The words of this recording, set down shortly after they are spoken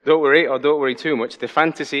Don't worry, or don't worry too much. The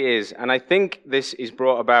fantasy is, and I think this is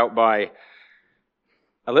brought about by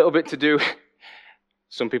a little bit to do,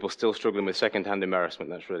 some people still struggling with second-hand embarrassment.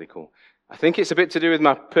 That's really cool. I think it's a bit to do with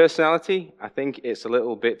my personality. I think it's a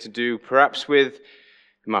little bit to do perhaps with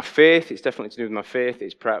my faith. It's definitely to do with my faith.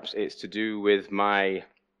 It's to do with my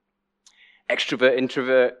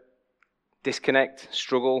extrovert-introvert disconnect,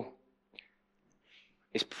 struggle.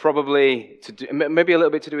 It's probably to do, maybe a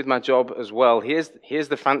little bit to do with my job as well. Here's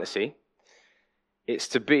the fantasy. It's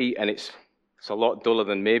to be, and it's a lot duller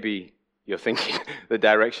than maybe you're thinking the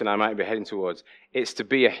direction I might be heading towards. It's to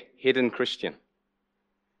be a hidden Christian.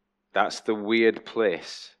 That's the weird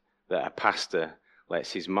place that a pastor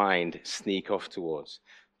lets his mind sneak off towards.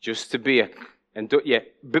 Just to be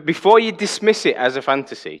but before you dismiss it as a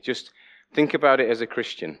fantasy, just think about it as a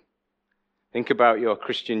Christian. Think about your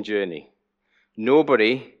Christian journey.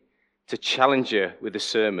 Nobody to challenge you with a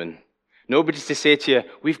sermon. Nobody to say to you,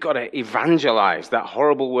 we've got to evangelize, that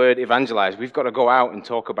horrible word evangelize. We've got to go out and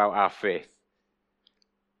talk about our faith.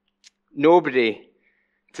 Nobody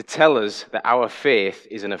to tell us that our faith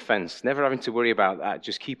is an offense. Never having to worry about that.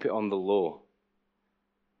 Just keep it on the low.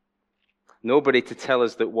 Nobody to tell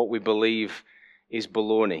us that what we believe is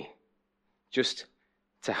baloney. Just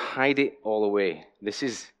to hide it all away. This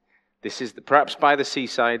is perhaps by the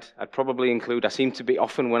seaside. I'd probably include, I seem to be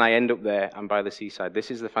often when I end up there, I'm by the seaside. This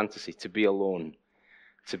is the fantasy, to be alone,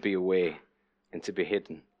 to be away, and to be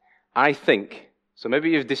hidden. I think, so maybe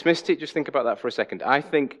you've dismissed it, just think about that for a second. I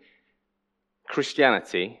think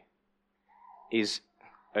Christianity is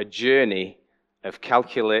a journey of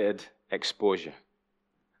calculated exposure.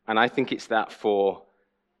 And I think it's that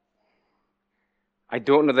I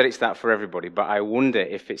don't know that it's that for everybody, but I wonder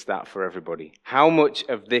if it's that for everybody. How much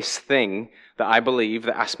of this thing that I believe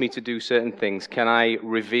that asks me to do certain things can I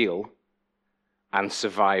reveal and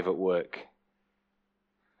survive at work?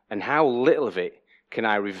 And how little of it can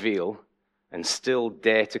I reveal and still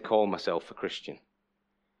dare to call myself a Christian?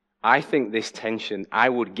 I think this tension, I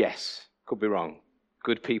would guess, could be wrong.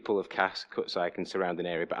 Good people of Cutsick and surrounding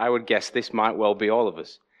area, but I would guess this might well be all of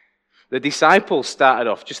us. The disciples started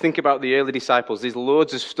off, just think about the early disciples. There's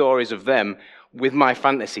loads of stories of them with my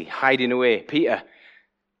fantasy, hiding away. Peter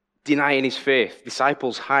denying his faith.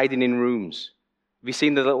 Disciples hiding in rooms. Have you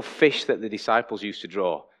seen the little fish that the disciples used to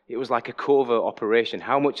draw? It was like a covert operation.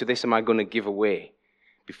 How much of this am I going to give away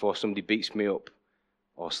before somebody beats me up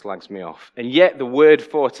or slags me off? And yet the word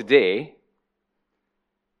for today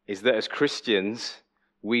is that as Christians,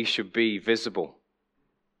 we should be visible.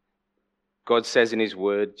 God says in his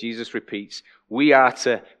word, Jesus repeats, we are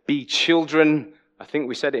to be children. I think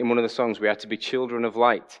we said it in one of the songs. We are to be children of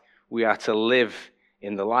light. We are to live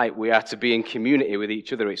in the light. We are to be in community with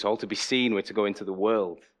each other. It's all to be seen. We're to go into the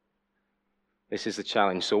world. This is the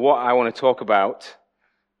challenge. So what I want to talk about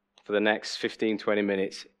for the next 15, 20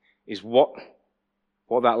 minutes is what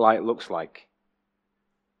that light looks like.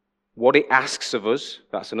 What it asks of us.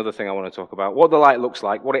 That's another thing I want to talk about. What the light looks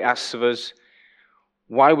like. What it asks of us.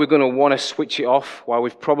 Why we're going to want to switch it off, why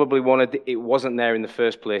we've probably wanted it wasn't there in the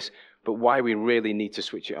first place, but why we really need to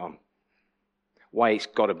switch it on. Why it's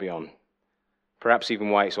got to be on. Perhaps even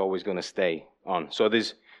why it's always going to stay on. So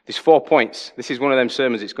there's 4 points. This is one of them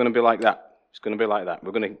sermons. It's going to be like that. It's going to be like that.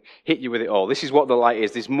 We're going to hit you with it all. This is what the light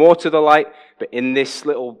is. There's more to the light, but in this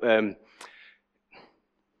little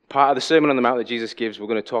part of the Sermon on the Mount that Jesus gives, we're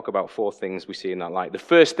going to talk about 4 things we see in that light. The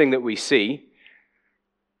first thing that we see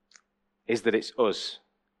is that it's us.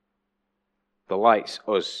 The light's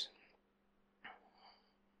us.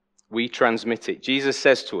 We transmit it. Jesus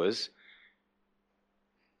says to us,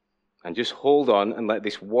 and just hold on and let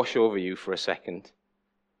this wash over you for a second.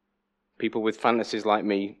 People with fantasies like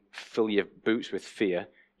me fill your boots with fear.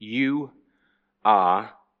 You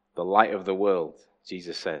are the light of the world,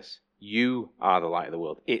 Jesus says. You are the light of the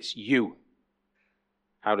world. It's you.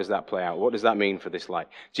 How does that play out? What does that mean for this light?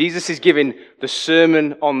 Jesus is giving the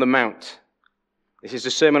Sermon on the Mount. This is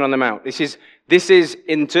the Sermon on the Mount. This is,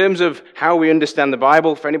 in terms of how we understand the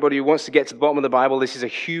Bible, for anybody who wants to get to the bottom of the Bible, this is a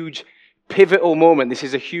huge, pivotal moment. This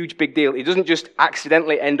is a huge, big deal. He doesn't just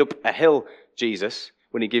accidentally end up a hill, Jesus,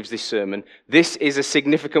 when he gives this sermon. This is a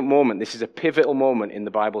significant moment. This is a pivotal moment in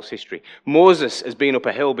the Bible's history. Moses has been up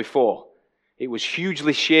a hill before. It was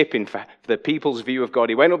hugely shaping for the people's view of God.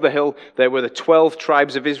 He went up the hill. There were the 12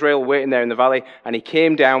 tribes of Israel waiting there in the valley, and he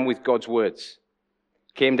came down with God's words.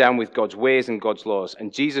 Came down with God's ways and God's laws.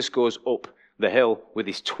 And Jesus goes up the hill with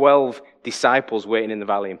his 12 disciples waiting in the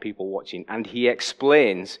valley and people watching. And he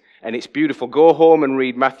explains, and it's beautiful. Go home and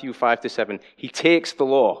read Matthew 5-7. He takes the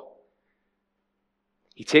law.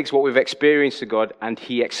 He takes what we've experienced to God and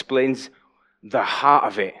he explains the heart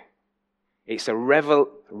of it It's a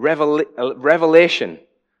revelation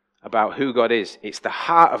about who God is. It's the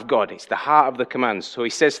heart of God. It's the heart of the commands. So he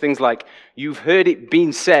says things like, you've heard it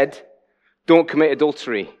being said, don't commit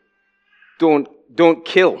adultery. Don't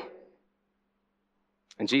kill.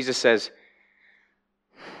 And Jesus says,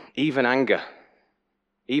 even anger,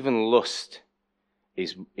 even lust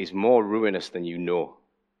is more ruinous than you know.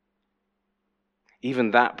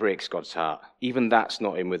 Even that breaks God's heart. Even that's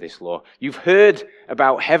not in with this law. You've heard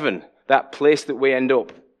about heaven, that place that we end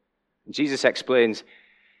up. And Jesus explains,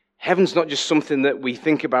 heaven's not just something that we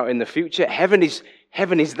think about in the future. Heaven is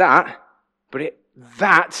that, but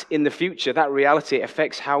that in the future, that reality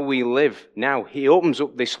affects how we live now. He opens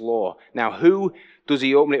up this law. Now, who does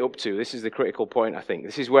he open it up to? This is the critical point, I think.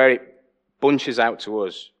 This is where it bunches out to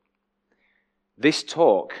us. This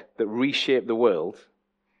talk that reshaped the world,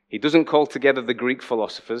 he doesn't call together the Greek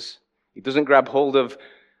philosophers. He doesn't grab hold of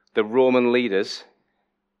the Roman leaders.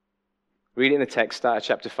 Read it in the text, start at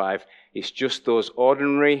chapter 5. It's just those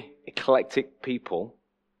ordinary, eclectic people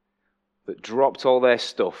that dropped all their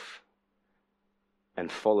stuff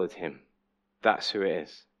and followed him. That's who it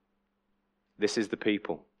is. This is the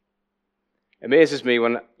people. It amazes me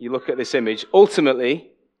when you look at this image.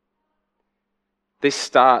 Ultimately, this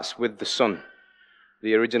starts with the sun,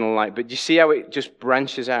 the original light. But do you see how it just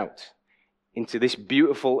branches out into this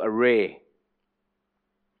beautiful array?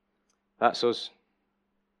 That's us.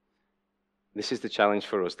 This is the challenge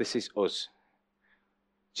for us. This is us.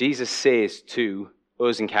 Jesus says to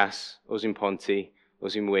us in Cass, us in Ponty,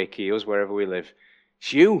 us in Wakey, us wherever we live,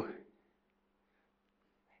 it's you.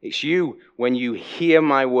 It's you when you hear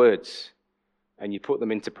my words and you put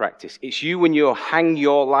them into practice. It's you when you hang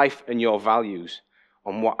your life and your values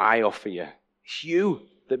on what I offer you. It's you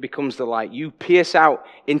that becomes the light. You pierce out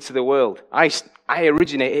into the world. I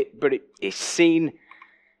originate it, but it's seen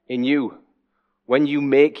in you. When you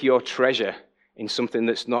make your treasure in something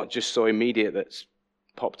that's not just so immediate that's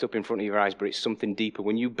popped up in front of your eyes, but it's something deeper.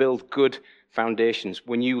 When you build good foundations,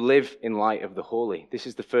 when you live in light of the holy. This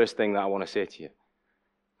is the first thing that I want to say to you.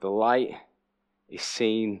 The light is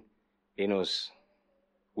seen in us.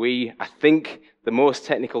 I think the most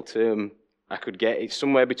technical term I could get, it's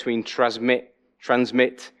somewhere between transmit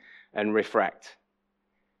and refract.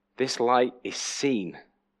 This light is seen.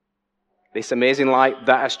 This amazing light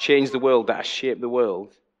that has changed the world, that has shaped the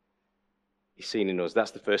world, is seen in us.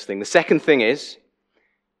 That's the first thing. The second thing is,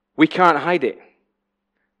 we can't hide it.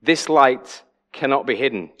 This light cannot be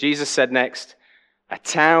hidden. Jesus said next, a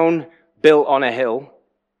town built on a hill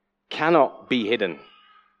cannot be hidden.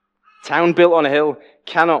 Town built on a hill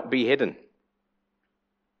cannot be hidden.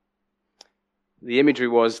 The imagery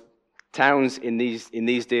was towns in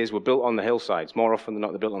these days were built on the hillsides. More often than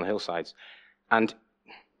not, they're built on the hillsides. And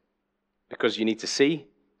because you need to see,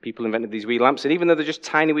 people invented these wee lamps. And even though they're just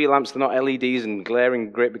tiny wee lamps, they're not LEDs and glaring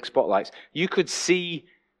great big spotlights, you could see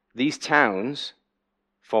these towns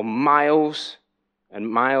for miles and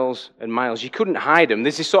miles and miles. You couldn't hide them.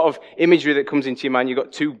 There's this sort of imagery that comes into your mind. You've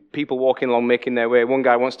got two people walking along, making their way. One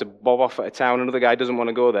guy wants to bob off at a town. Another guy doesn't want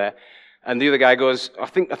to go there. And the other guy goes, I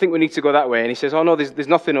think we need to go that way. And he says, oh no, there's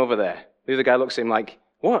nothing over there. The other guy looks at him like,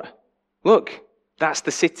 what? Look, that's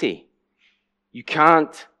the city. You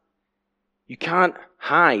can't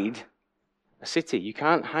hide a city. You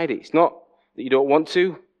can't hide it. It's not that you don't want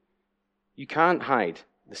to. You can't hide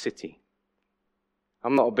the city.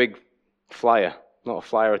 I'm not a big flyer. Not a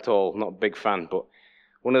flyer at all. Not a big fan. But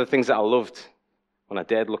one of the things that I loved when I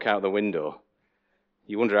dared look out the window,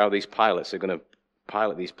 you wonder how these pilots are going to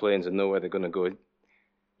pilot these planes and know where they're going to go.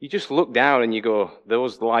 You just look down and you go,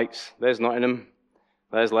 those lights, there's Nottingham,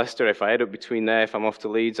 there's Leicester. If I head up between there, if I'm off to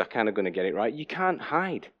Leeds, I'm kind of going to get it right. You can't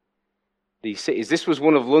hide these cities. This was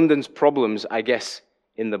one of London's problems, I guess,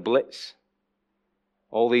 in the Blitz.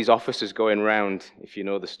 All these officers going round, if you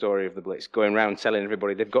know the story of the Blitz, going round telling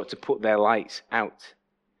everybody they've got to put their lights out.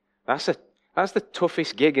 That's the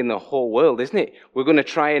toughest gig in the whole world, isn't it? We're going to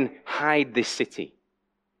try and hide this city.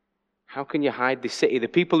 How can you hide this city? The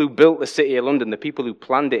people who built the city of London, the people who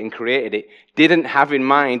planned it and created it, didn't have in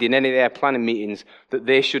mind in any of their planning meetings that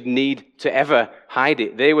they should need to ever hide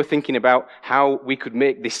it. They were thinking about how we could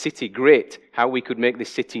make this city great, how we could make this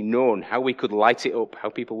city known, how we could light it up, how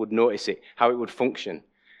people would notice it, how it would function,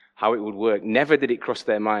 how it would work. Never did it cross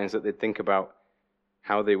their minds that they'd think about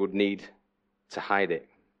how they would need to hide it.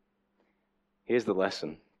 Here's the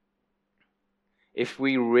lesson. If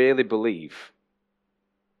we really believe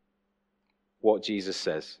what Jesus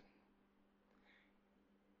says,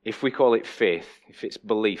 if we call it faith, if it's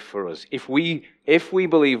belief for us, if we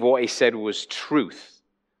believe what he said was truth,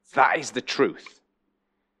 that is the truth.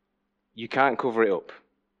 You can't cover it up.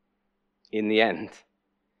 In the end,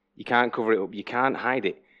 You can't cover it up. You can't hide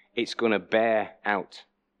it. It's going to bear out.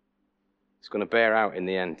 It's going to bear out in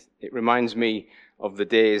the end. It reminds me of the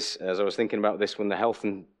days, as I was thinking about this, when the health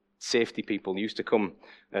and safety people used to come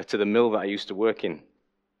to the mill that I used to work in.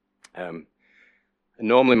 And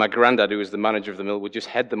normally my granddad, who was the manager of the mill, would just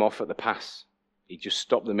head them off at the pass. He'd just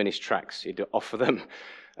stop them in his tracks. He'd offer them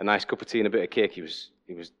a nice cup of tea and a bit of cake.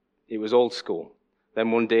 It was old school.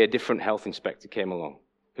 Then one day a different health inspector came along,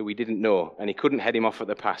 who we didn't know, and he couldn't head him off at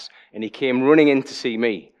the pass. And he came running in to see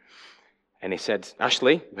me. And he said,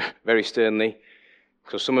 "Ashley," very sternly,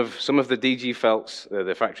 because some of the DG Phelps,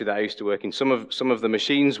 the factory that I used to work in, some of the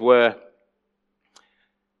machines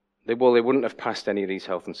they wouldn't have passed any of these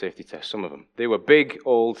health and safety tests, some of them. They were big,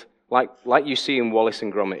 old, like you see in Wallace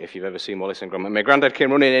and Gromit, if you've ever seen Wallace and Gromit. My granddad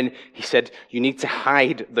came running in, he said, "You need to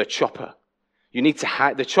hide the chopper. You need to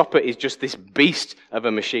hide, the chopper is just this beast of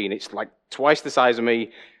a machine. It's like twice the size of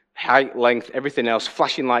me, height, length, everything else,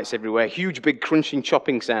 flashing lights everywhere, huge, big, crunching,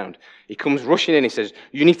 chopping sound." He comes rushing in, he says,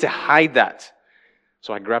 "You need to hide that."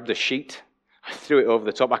 So I grabbed a sheet, I threw it over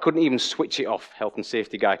the top. I couldn't even switch it off. Health and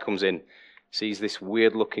safety guy comes in, sees this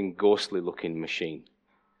weird-looking, ghostly-looking machine.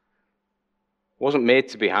 It wasn't made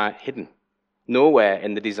to be hidden. Nowhere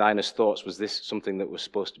in the designer's thoughts was this something that was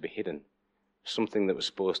supposed to be hidden, something that was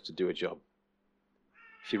supposed to do a job.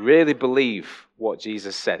 If you really believe what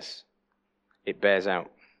Jesus says, it bears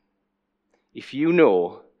out. If you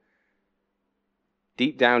know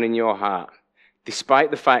deep down in your heart,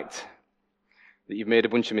 despite the fact that you've made a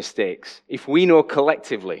bunch of mistakes, if we know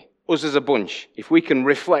collectively, us as a bunch, if we can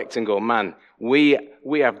reflect and go, "Man, we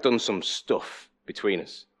have done some stuff between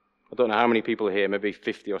us." I don't know how many people are here, maybe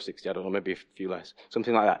 50 or 60, I don't know, maybe a few less,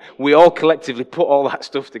 something like that. We all collectively put all that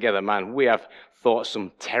stuff together, man. We have thought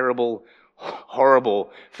some terrible,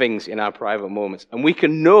 horrible things in our private moments. And we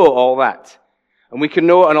can know all that. And we can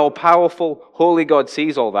know an all-powerful, holy God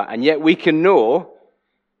sees all that. And yet we can know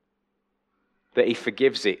that he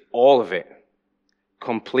forgives it, all of it,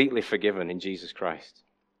 completely forgiven in Jesus Christ.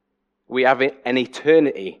 We have an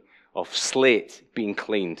eternity of slate being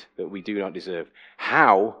cleaned that we do not deserve.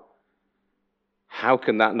 How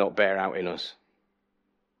can that not bear out in us?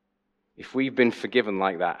 If we've been forgiven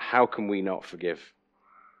like that, how can we not forgive?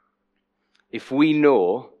 If we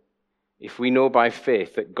know by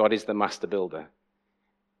faith that God is the master builder,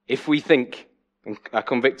 if we think and are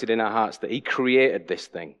convicted in our hearts that he created this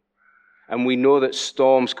thing, and we know that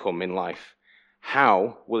storms come in life,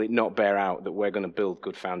 how will it not bear out that we're going to build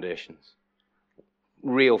good foundations?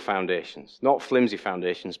 Real foundations. Not flimsy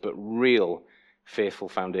foundations, but real faithful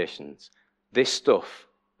foundations. This stuff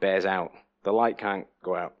bears out. The light can't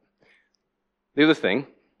go out. The other thing,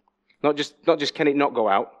 not just can it not go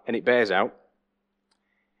out and it bears out,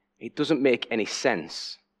 it doesn't make any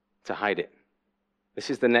sense to hide it. This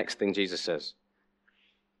is the next thing Jesus says.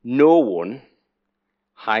 No one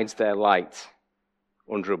hides their light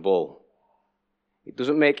under a bowl. It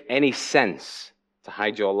doesn't make any sense to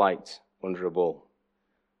hide your light under a bowl.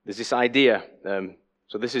 There's this idea,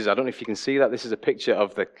 so this is, I don't know if you can see that, this is a picture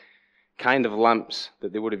of the kind of lamps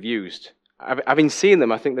that they would have used. I've been seeing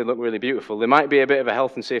them, I think they look really beautiful. There might be a bit of a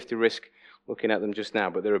health and safety risk looking at them just now,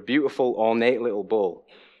 but they're a beautiful, ornate little bowl.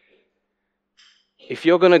 If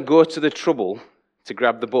you're going to go to the trouble to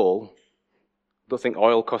grab the bowl, I don't think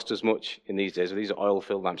oil costs as much in these days. These are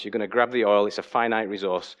oil-filled lamps. You're going to grab the oil. It's a finite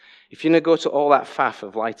resource. If you're going to go to all that faff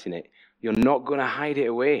of lighting it, you're not going to hide it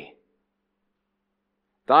away.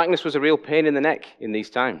 Darkness was a real pain in the neck in these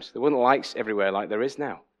times. There weren't lights everywhere like there is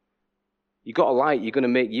now. You got a light, you're going to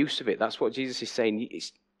make use of it. That's what Jesus is saying.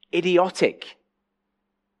 It's idiotic.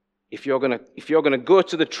 If you're going to go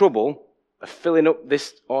to the trouble of filling up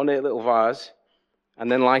this ornate little vase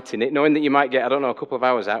and then lighting it, knowing that you might get, a couple of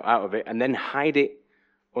hours out of it, and then hide it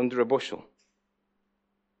under a bushel.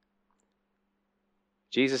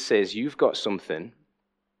 Jesus says, you've got something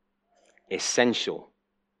essential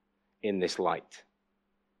in this light.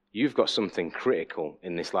 You've got something critical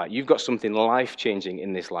in this light. You've got something life-changing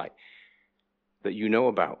in this light that you know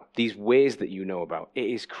about, these ways that you know about. It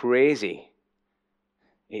is crazy.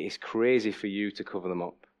 It is crazy for you to cover them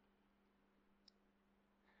up.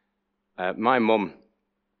 My mum,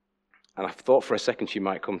 and I thought for a second she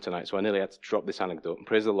might come tonight, so I nearly had to drop this anecdote. And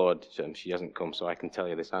praise the Lord, she hasn't come, so I can tell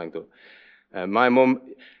you this anecdote. My mum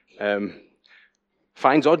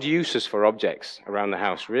finds odd uses for objects around the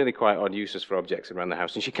house, really quite odd uses for objects around the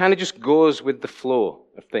house. And she kind of just goes with the flow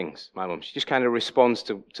of things, my mum. She just kind of responds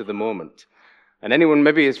to the moment. And anyone,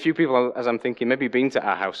 maybe as few people as I'm thinking, maybe been to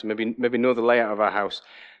our house, maybe know the layout of our house,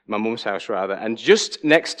 my mum's house rather. And just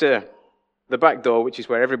next to the back door, which is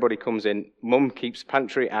where everybody comes in, Mum keeps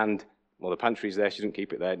pantry and Well, the pantry is there. She doesn't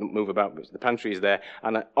keep it there. Don't move about. But the pantry is there.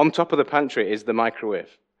 And on top of the pantry is the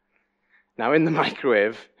microwave. Now, in the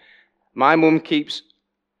microwave, my mum keeps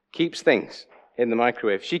things in the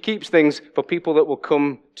microwave. She keeps things for people that will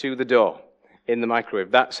come to the door in the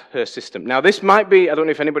microwave. That's her system. Now, this might be, I don't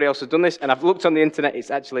know if anybody else has done this, and I've looked on the internet.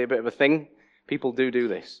 It's actually a bit of a thing. People do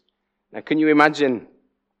this. Now, can you imagine?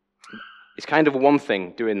 It's kind of one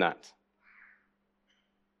thing doing that.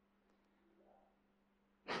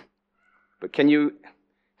 But can you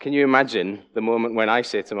imagine the moment when I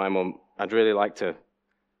say to my mum, I'd really like to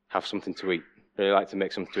have something to eat, really like to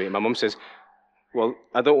make something to eat. My mum says, well,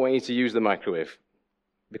 I don't want you to use the microwave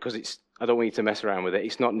because I don't want you to mess around with it.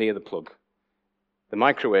 It's not near the plug. The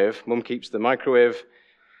microwave, Mum keeps the microwave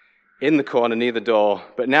in the corner near the door,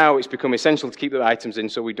 but now it's become essential to keep the items in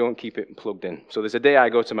so we don't keep it plugged in. So there's a day I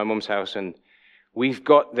go to my mum's house and we've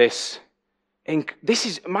got this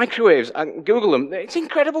is microwaves. I can Google them. It's an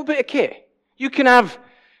incredible bit of kit. You can have,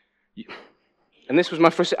 and this was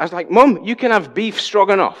my first, I was like, Mum, you can have beef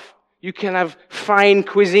stroganoff. You can have fine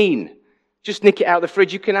cuisine. Just nick it out of the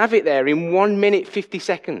fridge. You can have it there in 1 minute, 50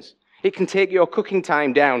 seconds. It can take your cooking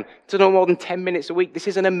time down to no more than 10 minutes a week. This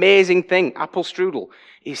is an amazing thing. Apple strudel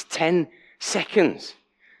is 10 seconds.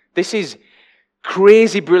 This is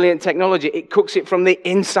crazy brilliant technology. It cooks it from the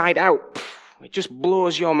inside out. It just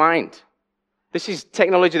blows your mind. This is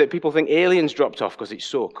technology that people think aliens dropped off because it's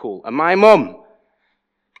so cool. And my mum,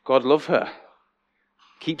 God love her,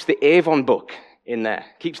 keeps the Avon book in there.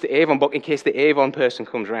 Keeps the Avon book in case the Avon person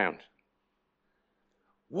comes round.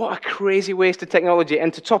 What a crazy waste of technology.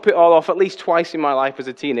 And to top it all off, at least twice in my life as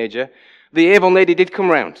a teenager, the Avon lady did come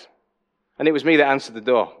round. And it was me that answered the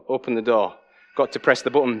door, opened the door, got to press the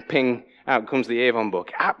button, ping, out comes the Avon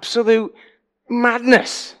book. Absolute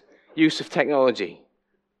madness use of technology.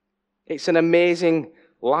 It's an amazing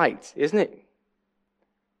light, isn't it?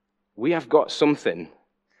 We have got something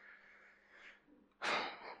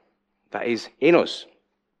that is in us.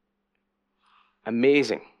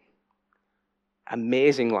 Amazing.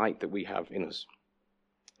 Amazing light that we have in us.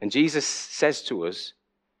 And Jesus says to us,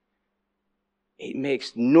 it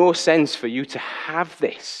makes no sense for you to have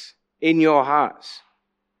this in your hearts,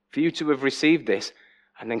 for you to have received this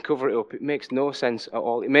and then cover it up. It makes no sense at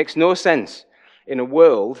all. It makes no sense in a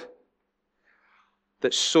world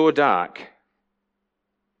that's so dark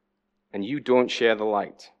and you don't share the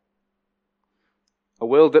light. A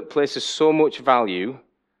world that places so much value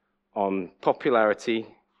on popularity,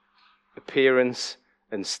 appearance,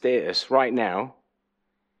 and status right now,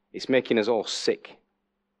 it's making us all sick.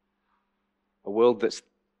 A world that's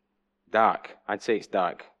dark. I'd say it's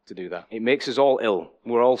dark to do that. It makes us all ill.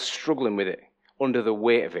 We're all struggling with it, under the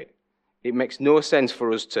weight of it. It makes no sense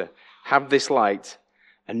for us to have this light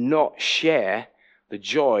and not share the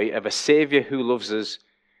joy of a Savior who loves us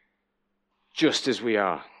just as we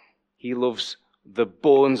are. He loves the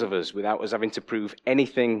bones of us without us having to prove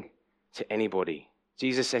anything to anybody.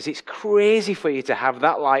 Jesus says it's crazy for you to have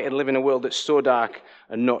that light and live in a world that's so dark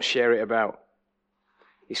and not share it about.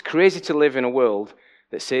 It's crazy to live in a world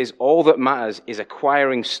that says all that matters is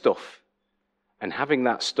acquiring stuff and having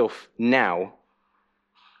that stuff now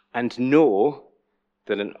and know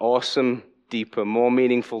that an awesome, deeper, more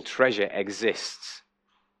meaningful treasure exists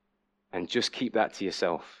and just keep that to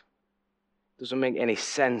yourself. It doesn't make any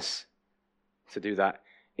sense to do that.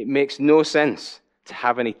 It makes no sense to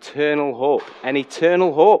have an eternal hope, and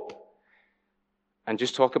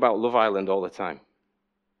just talk about Love Island all the time.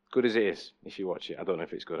 Good as it is, if you watch it. I don't know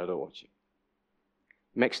if it's good, I don't watch it.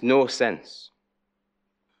 It makes no sense.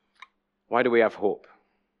 Why do we have hope?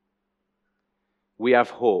 We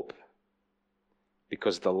have hope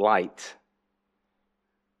because the light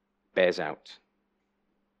bears out.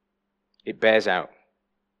 It bears out.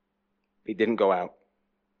 It didn't go out.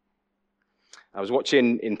 I was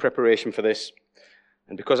watching in preparation for this,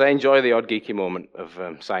 and because I enjoy the odd geeky moment of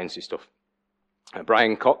sciencey stuff,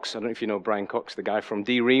 Brian Cox, I don't know if you know Brian Cox, the guy from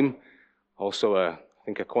DREAM, also I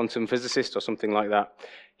think a quantum physicist or something like that.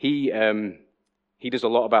 He does a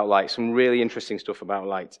lot about light, some really interesting stuff about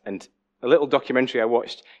light. And a little documentary I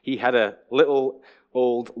watched, he had a little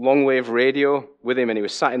old long-wave radio with him, and he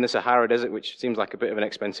was sat in the Sahara Desert, which seems like a bit of an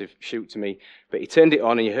expensive shoot to me. But he turned it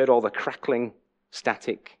on, and you heard all the crackling,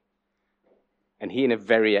 static. And he, in a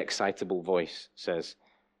very excitable voice, says,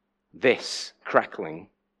 this crackling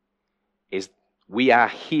is, we are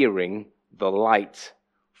hearing the light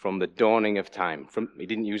from the dawning of time. He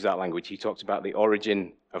didn't use that language. He talked about the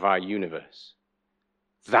origin of our universe.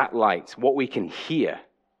 That light, what we can hear,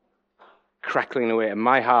 crackling away. And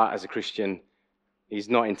my heart as a Christian, he's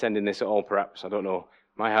not intending this at all, perhaps. I don't know.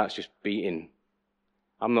 My heart's just beating.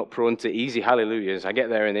 I'm not prone to easy hallelujahs. I get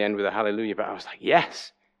there in the end with a hallelujah, but I was like,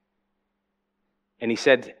 yes. And he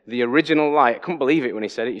said, the original light, I couldn't believe it when he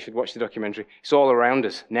said it. You should watch the documentary. It's all around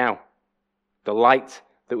us now. The light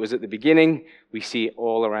that was at the beginning, we see it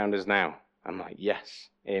all around us now. I'm like, yes,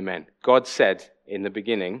 amen. God said in the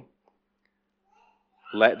beginning,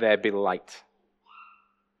 let there be light.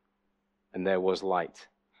 And there was light.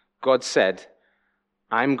 God said,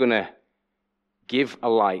 I'm going to give a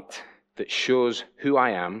light that shows who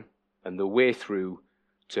I am and the way through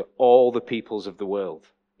to all the peoples of the world.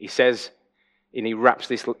 He says, and he wraps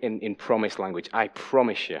this in promise language, I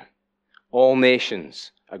promise you, all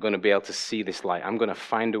nations are going to be able to see this light. I'm going to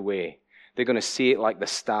find a way. They're going to see it like the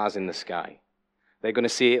stars in the sky. They're going to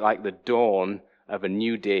see it like the dawn of a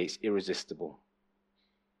new day. It's irresistible.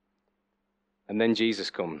 And then Jesus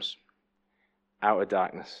comes out of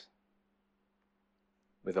darkness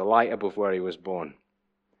with a light above where he was born.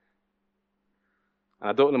 And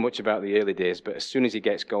I don't know much about the early days, but as soon as he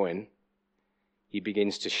gets going, he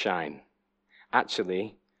begins to shine.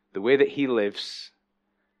 Actually, the way that he lives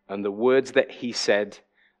and the words that he said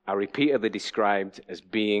are repeatedly described as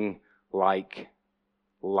being like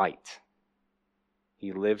light.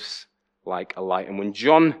 He lives like a light. And when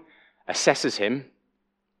John assesses him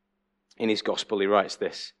in his gospel, he writes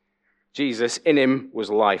this: Jesus, in him was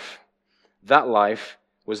life. That life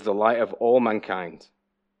was the light of all mankind.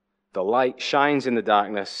 The light shines in the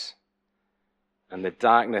darkness, and the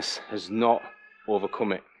darkness has not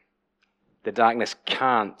overcome it. The darkness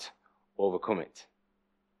can't overcome it.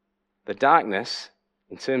 The darkness,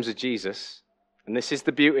 in terms of Jesus, and this is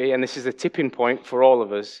the beauty and this is the tipping point for all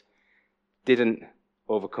of us, didn't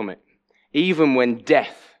overcome it. Even when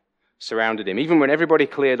death surrounded him, even when everybody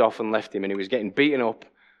cleared off and left him and he was getting beaten up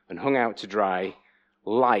and hung out to dry,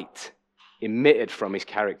 light emitted from his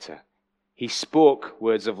character. He spoke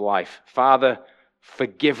words of life. Father,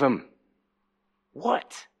 forgive them.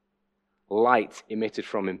 What? Light emitted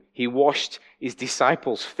from him. He washed his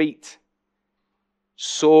disciples' feet,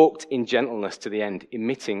 soaked in gentleness to the end,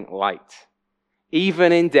 emitting light.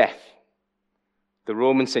 Even in death, the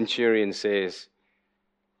Roman centurion says,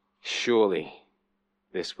 surely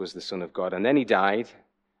this was the Son of God. And then he died,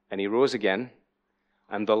 and he rose again,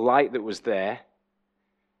 and the light that was there,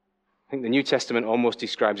 I think the New Testament almost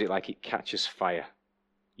describes it like it catches fire.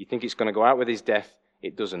 You think it's going to go out with his death.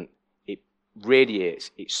 It doesn't. It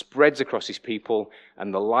radiates. It spreads across his people,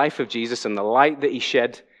 and the life of Jesus and the light that he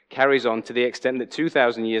shed carries on to the extent that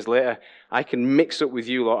 2,000 years later, I can mix up with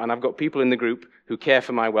you lot, and I've got people in the group who care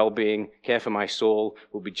for my well-being, care for my soul,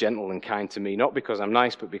 will be gentle and kind to me, not because I'm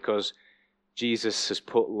nice, but because Jesus has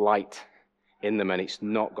put light in them, and it's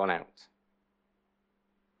not gone out.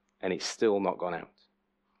 And it's still not gone out.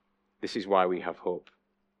 This is why we have hope.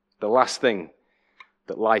 The last thing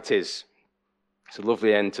that light is, it's a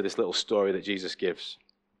lovely end to this little story that Jesus gives.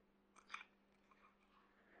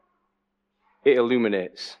 It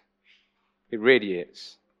illuminates. It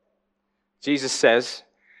radiates. Jesus says,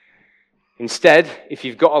 instead, if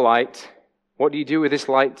you've got a light, what do you do with this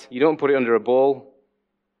light? You don't put it under a bowl.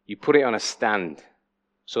 You put it on a stand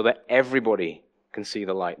so that everybody can see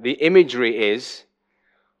the light. The imagery is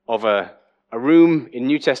of a room in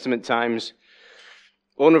New Testament times.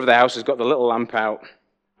 Owner of the house has got the little lamp out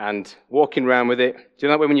and walking around with it. Do you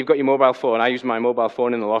know that way when you've got your mobile phone? I use my mobile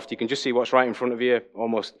phone in the loft. You can just see what's right in front of you,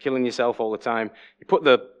 almost killing yourself all the time. You put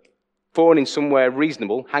the phone in somewhere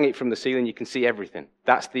reasonable, hang it from the ceiling, you can see everything.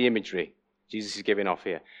 That's the imagery Jesus is giving off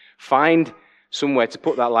here. Find somewhere to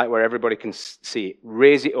put that light where everybody can see it.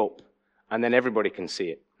 Raise it up, and then everybody can see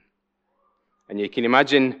it. And you can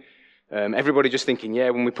imagine everybody just thinking, yeah,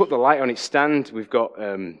 when we put the light on its stand, we've got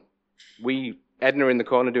Edna in the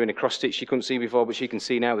corner doing a cross stitch she couldn't see before, but she can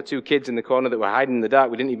see now. The two kids in the corner that were hiding in the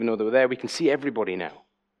dark, we didn't even know they were there. We can see everybody now.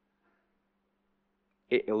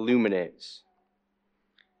 It illuminates.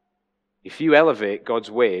 If you elevate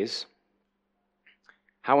God's ways,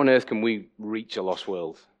 how on earth can we reach a lost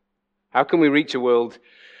world? How can we reach a world that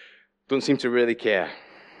doesn't seem to really care?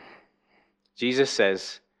 Jesus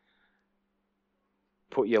says,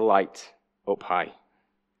 put your light up high.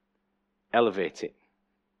 Elevate it.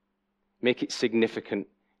 Make it significant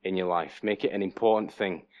in your life. Make it an important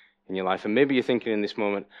thing in your life. And maybe you're thinking in this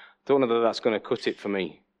moment, don't know that that's going to cut it for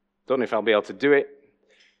me. Don't know if I'll be able to do it.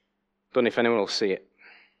 Don't know if anyone will see it.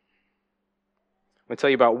 I'm going to tell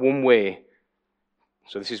you about one way.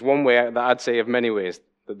 So this is one way that I'd say of many ways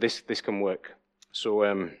that this can work. So,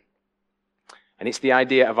 and it's the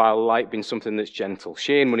idea of our light being something that's gentle.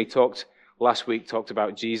 Shane, when he talked last week, talked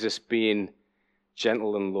about Jesus being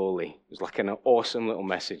gentle and lowly. It was like an awesome little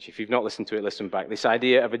message. If you've not listened to it, listen back. This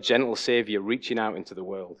idea of a gentle Savior reaching out into the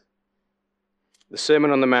world. The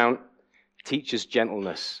Sermon on the Mount teaches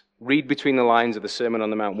gentleness. Read between the lines of the Sermon on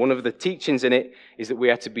the Mount. One of the teachings in it is that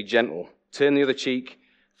we are to be gentle. Turn the other cheek,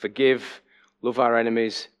 forgive, love our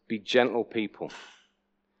enemies, be gentle people.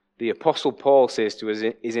 The Apostle Paul says to us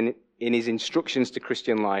in his instructions to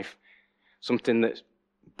Christian life, something that's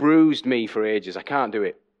bruised me for ages. I can't do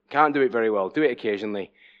it. Can't do it very well. Do it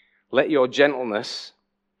occasionally. Let your gentleness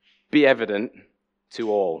be evident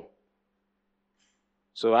to all.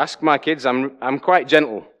 So ask my kids. I'm quite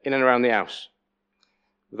gentle in and around the house.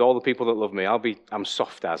 With all the people that love me, I'm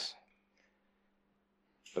soft as.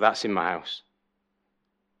 But that's in my house.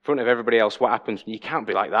 In front of everybody else, what happens? You can't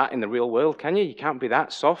be like that in the real world, can you? You can't be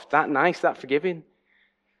that soft, that nice, that forgiving.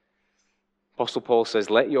 Apostle Paul says,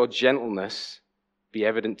 let your gentleness be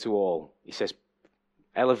evident to all. He says,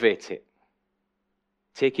 elevate it.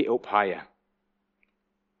 Take it up higher.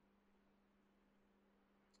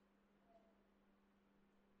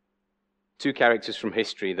 Two characters from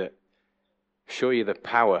history that show you the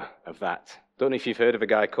power of that. Don't know if you've heard of a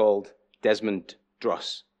guy called Desmond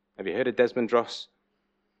Dross. Have you heard of Desmond Dross?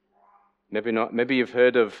 Maybe not. Maybe you've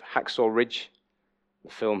heard of Hacksaw Ridge,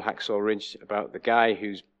 the film Hacksaw Ridge, about the guy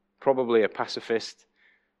who's probably a pacifist,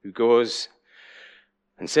 who goes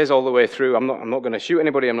and says all the way through, I'm not going to shoot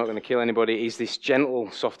anybody, I'm not going to kill anybody. He's this gentle,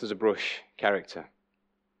 soft as a brush character.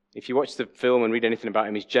 If you watch the film and read anything about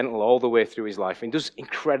him, he's gentle all the way through his life. And does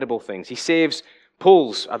incredible things. He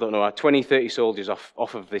pulls, 20, 30 soldiers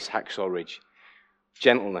off of this Hacksaw Ridge.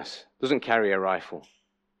 Gentleness. Doesn't carry a rifle.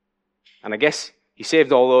 And I guess he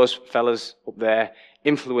saved all those fellas up there,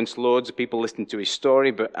 influenced loads of people listening to his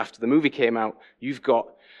story, but after the movie came out, you've got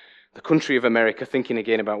the country of America thinking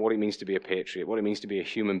again about what it means to be a patriot, what it means to be a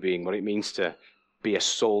human being, what it means to be a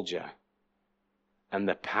soldier, and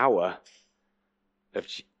the power of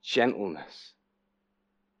gentleness.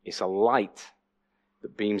 It's a light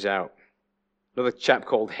that beams out. Another chap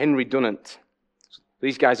called Henry Dunant.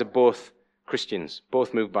 These guys are both Christians,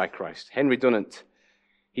 both moved by Christ. Henry Dunant,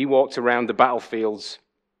 he walked around the battlefields,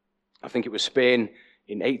 I think it was Spain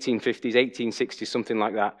in 1850s, 1860s, something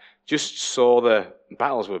like that. Just saw the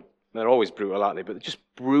battles they're always brutal, aren't they? But they're just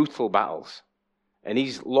brutal battles. And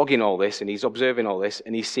he's logging all this, and he's observing all this,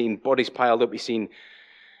 and he's seen bodies piled up, he's seen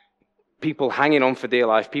people hanging on for dear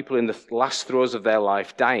life, people in the last throes of their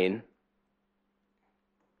life dying.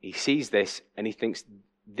 He sees this, and he thinks,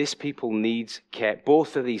 this people needs care.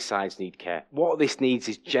 Both of these sides need care. What this needs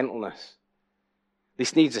is gentleness.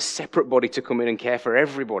 This needs a separate body to come in and care for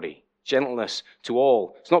everybody. Gentleness to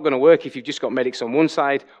all. It's not going to work if you've just got medics on one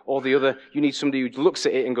side or the other. You need somebody who looks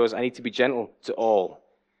at it and goes, I need to be gentle to all.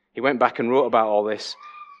 He went back and wrote about all this,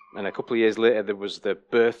 and a couple of years later there was the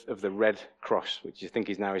birth of the Red Cross, which you think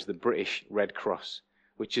is the British Red Cross,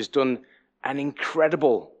 which has done an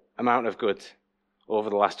incredible amount of good over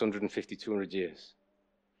the last 150, 200 years.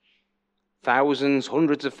 Thousands,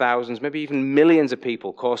 hundreds of thousands, maybe even millions of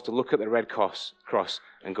people caused to look at the Red Cross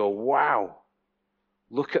and go, wow,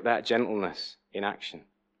 look at that gentleness in action.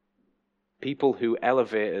 People who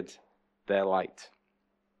elevated their light.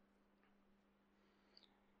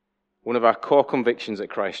 One of our core convictions at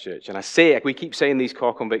Christ Church, and we keep saying these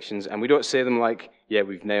core convictions, and we don't say them like, yeah,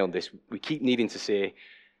 we've nailed this. We keep needing to say,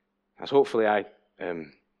 as hopefully I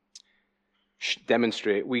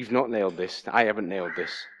demonstrate, we've not nailed this. I haven't nailed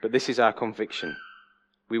this. But this is our conviction.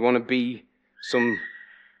 We want to be some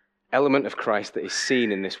element of Christ that is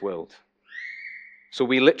seen in this world. So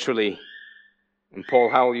we literally, and Paul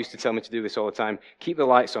Howell used to tell me to do this all the time, keep the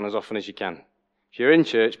lights on as often as you can. If you're in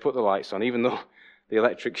church, put the lights on, even though the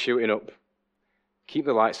electric's shooting up. Keep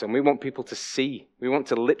the lights on. We want people to see. We want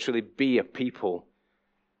to literally be a people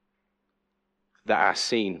that are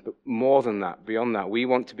seen. But more than that, beyond that, we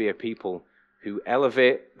want to be a people who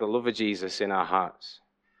elevate the love of Jesus in our hearts.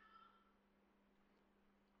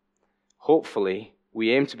 Hopefully,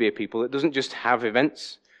 we aim to be a people that doesn't just have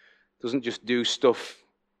events, doesn't just do stuff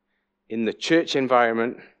in the church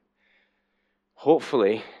environment.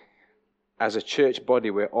 Hopefully, as a church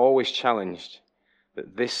body, we're always challenged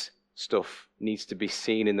that this stuff needs to be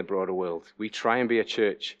seen in the broader world. We try and be a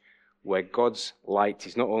church where God's light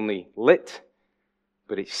is not only lit,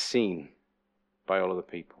 but it's seen by all of the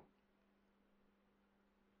people.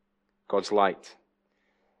 God's light.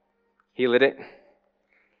 He lit it.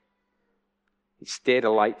 It stayed a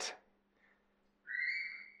light.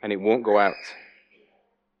 And it won't go out.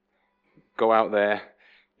 Go out there,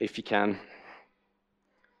 if you can,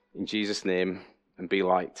 in Jesus' name, and be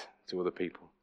light to other people.